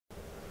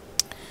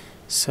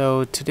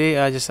So today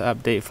I just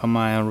update for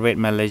my red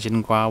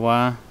Malaysian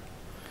guava.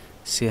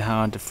 See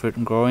how the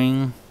fruit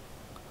growing,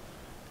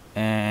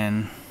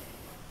 and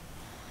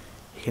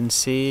you can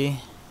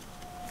see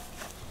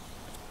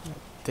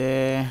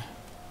there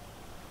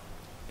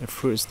the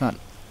fruit is not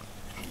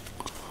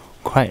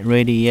quite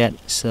ready yet,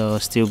 so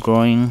still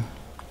growing.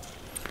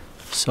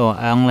 So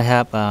I only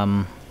have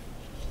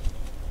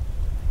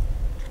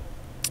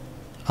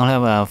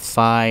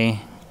 5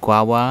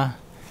 guava.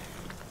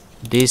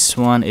 This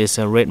one is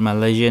a red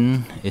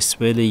Malaysian. It's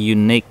really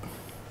unique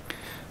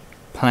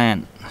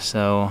plant.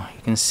 So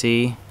you can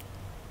see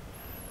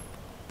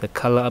the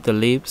color of the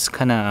leaves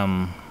kind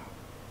of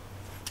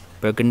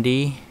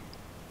burgundy,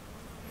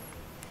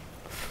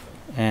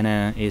 and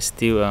it's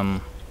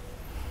still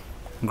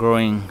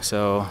growing.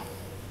 So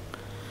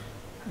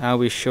I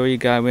will show you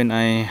guys when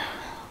I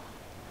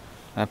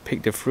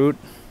pick the fruit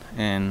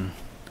and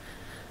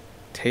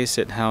taste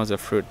it, how the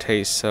fruit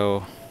tastes.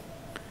 So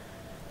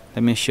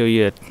let me show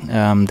you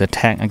the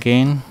tag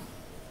again.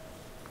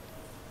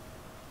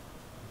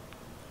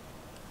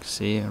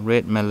 See,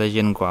 red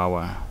Malaysian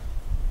guava.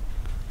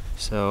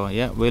 So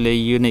yeah, really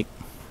unique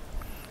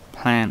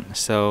plant.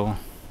 So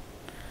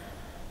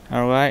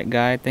alright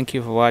guys, thank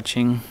you for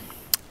watching.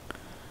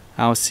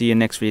 I'll see you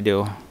next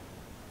video.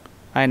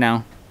 Bye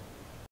now.